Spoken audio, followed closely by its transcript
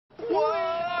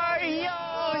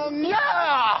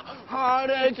Yeah!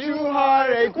 Heartache to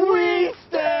heartache, we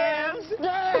stand.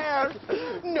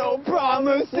 No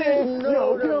promises,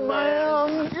 no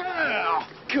demands. Yeah!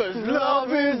 Cause love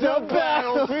is a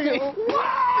battlefield.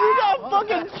 You got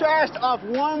fucking trashed off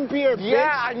one beer, bitch.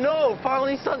 Yeah, I know.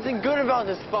 Finally something good about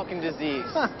this fucking disease.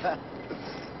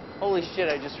 Holy shit,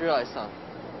 I just realized something.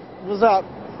 What's up?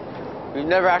 We've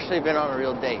never actually been on a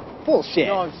real date. Bullshit.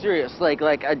 No, I'm serious. Like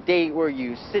a date where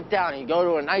you sit down and you go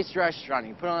to a nice restaurant,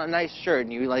 and you put on a nice shirt,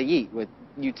 and you, like, eat with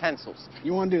utensils.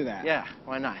 You want to do that? Yeah,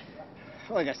 why not?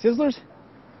 Like a Sizzlers?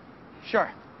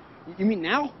 Sure. You mean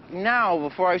now? Now,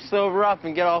 before I sober up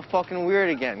and get all fucking weird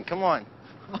again. Come on.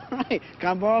 All right. Can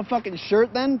I borrow a fucking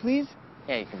shirt then, please?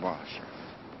 Yeah, you can borrow a shirt.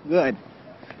 Good.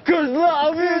 Cause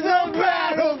love is a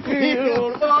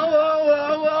battlefield. Oh,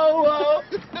 oh, oh, oh,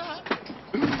 oh.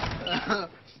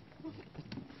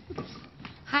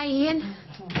 Hi, Ian.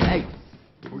 Hey,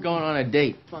 we're going on a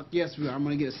date. Fuck yes, we are. I'm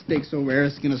gonna get a steak so rare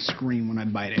it's gonna scream when I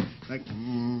bite it. Like,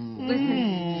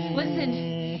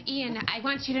 Listen, Ian, I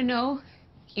want you to know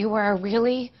you are a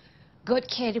really good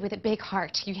kid with a big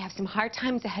heart. You have some hard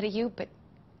times ahead of you, but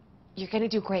you're gonna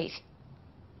do great.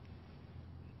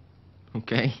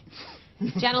 Okay.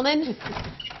 Gentlemen,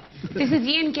 this is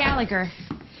Ian Gallagher.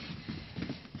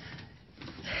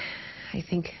 I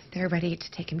think they're ready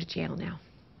to take him to jail now.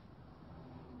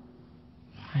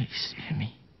 Hi,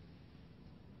 Sammy.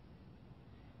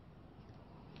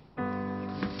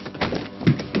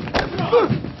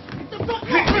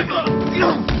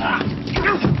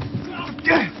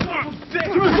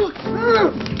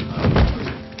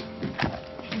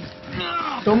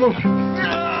 don't move.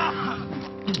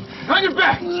 Hang it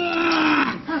back.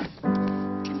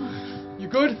 You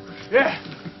good? Yeah.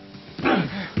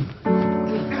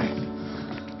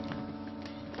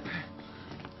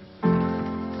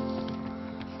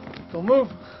 Don't move.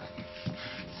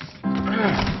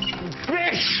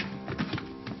 Fish!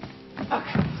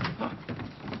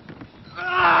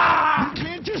 You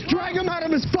can't just drag him out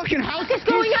of his fucking house. What's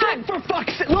going on? For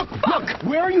fuck's sake. Look,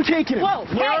 where are you taking him? Whoa,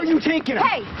 where are you taking him?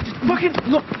 Hey! Just fucking,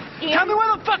 look. Ian. Tell me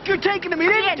where the fuck you're taking him. He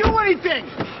didn't Ian. do anything.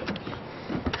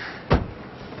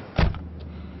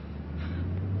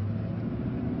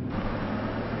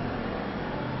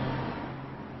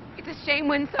 It's a shame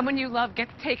when someone you love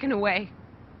gets taken away.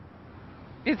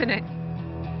 Isn't it?